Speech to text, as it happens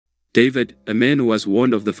David, a man who was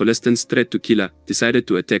warned of the Philistines' threat to Keilah, decided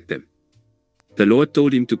to attack them. The Lord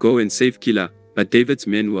told him to go and save Keilah, but David's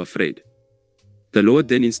men were afraid. The Lord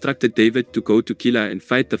then instructed David to go to Keilah and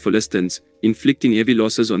fight the Philistines, inflicting heavy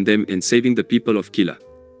losses on them and saving the people of Keilah.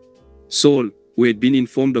 Saul, who had been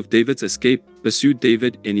informed of David's escape, pursued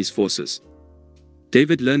David and his forces.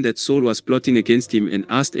 David learned that Saul was plotting against him and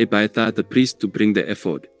asked Abiathar the priest to bring the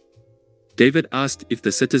ephod. David asked if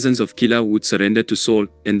the citizens of Keilah would surrender to Saul,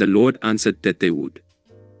 and the Lord answered that they would.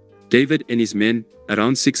 David and his men,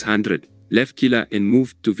 around 600, left Keilah and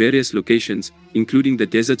moved to various locations, including the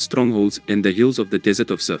desert strongholds and the hills of the desert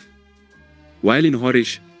of Ziph. While in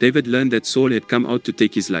Horish, David learned that Saul had come out to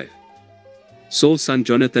take his life. Saul's son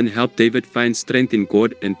Jonathan helped David find strength in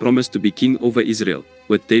God and promised to be king over Israel,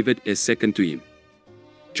 with David as second to him.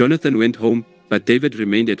 Jonathan went home, but David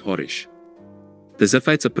remained at Horish. The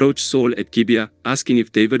Ziphites approached Saul at Gibeah, asking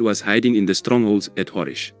if David was hiding in the strongholds at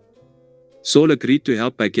Horish. Saul agreed to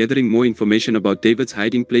help by gathering more information about David's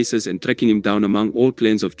hiding places and tracking him down among all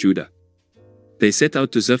clans of Judah. They set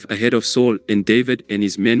out to Ziph ahead of Saul, and David and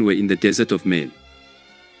his men were in the desert of Maon.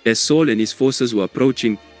 As Saul and his forces were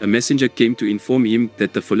approaching, a messenger came to inform him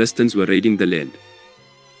that the Philistines were raiding the land.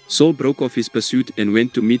 Saul broke off his pursuit and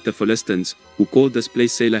went to meet the Philistines, who called this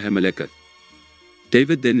place Selah Hameleketh.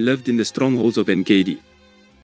 David then lived in the strongholds of En-Gedi.